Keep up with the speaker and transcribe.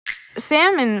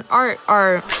Sam and Art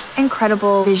are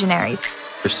incredible visionaries.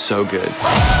 They're so good.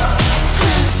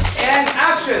 And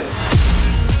action!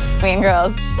 Mean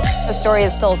Girls. The story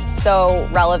is still so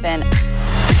relevant.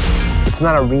 It's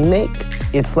not a remake,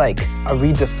 it's like a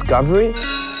rediscovery.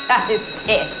 That is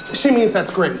tits. She means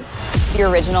that's great. The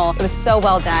original, it was so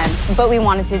well done, but we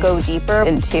wanted to go deeper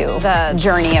into the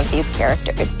journey of these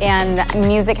characters. And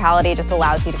musicality just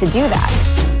allows you to do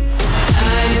that.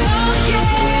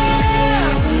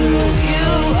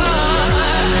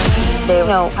 They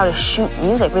know how to shoot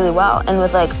music really well and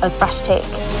with like a fresh take.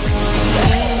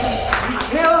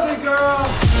 Killed it, girl!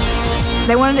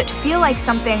 They wanted it to feel like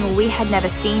something we had never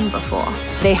seen before.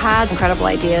 They had incredible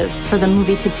ideas for the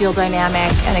movie to feel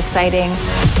dynamic and exciting.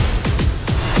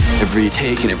 Every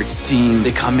take and every scene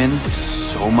they come in with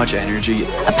so much energy.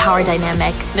 A power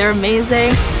dynamic. They're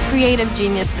amazing. Creative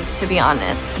geniuses, to be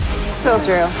honest. So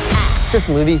true. This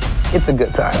movie, it's a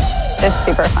good time. It's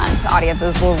super fun. The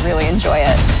audiences will really enjoy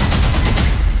it.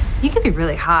 You could be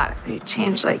really hot if you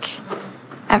changed, like,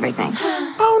 everything.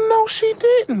 Oh, no, she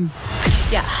didn't.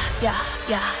 Yeah.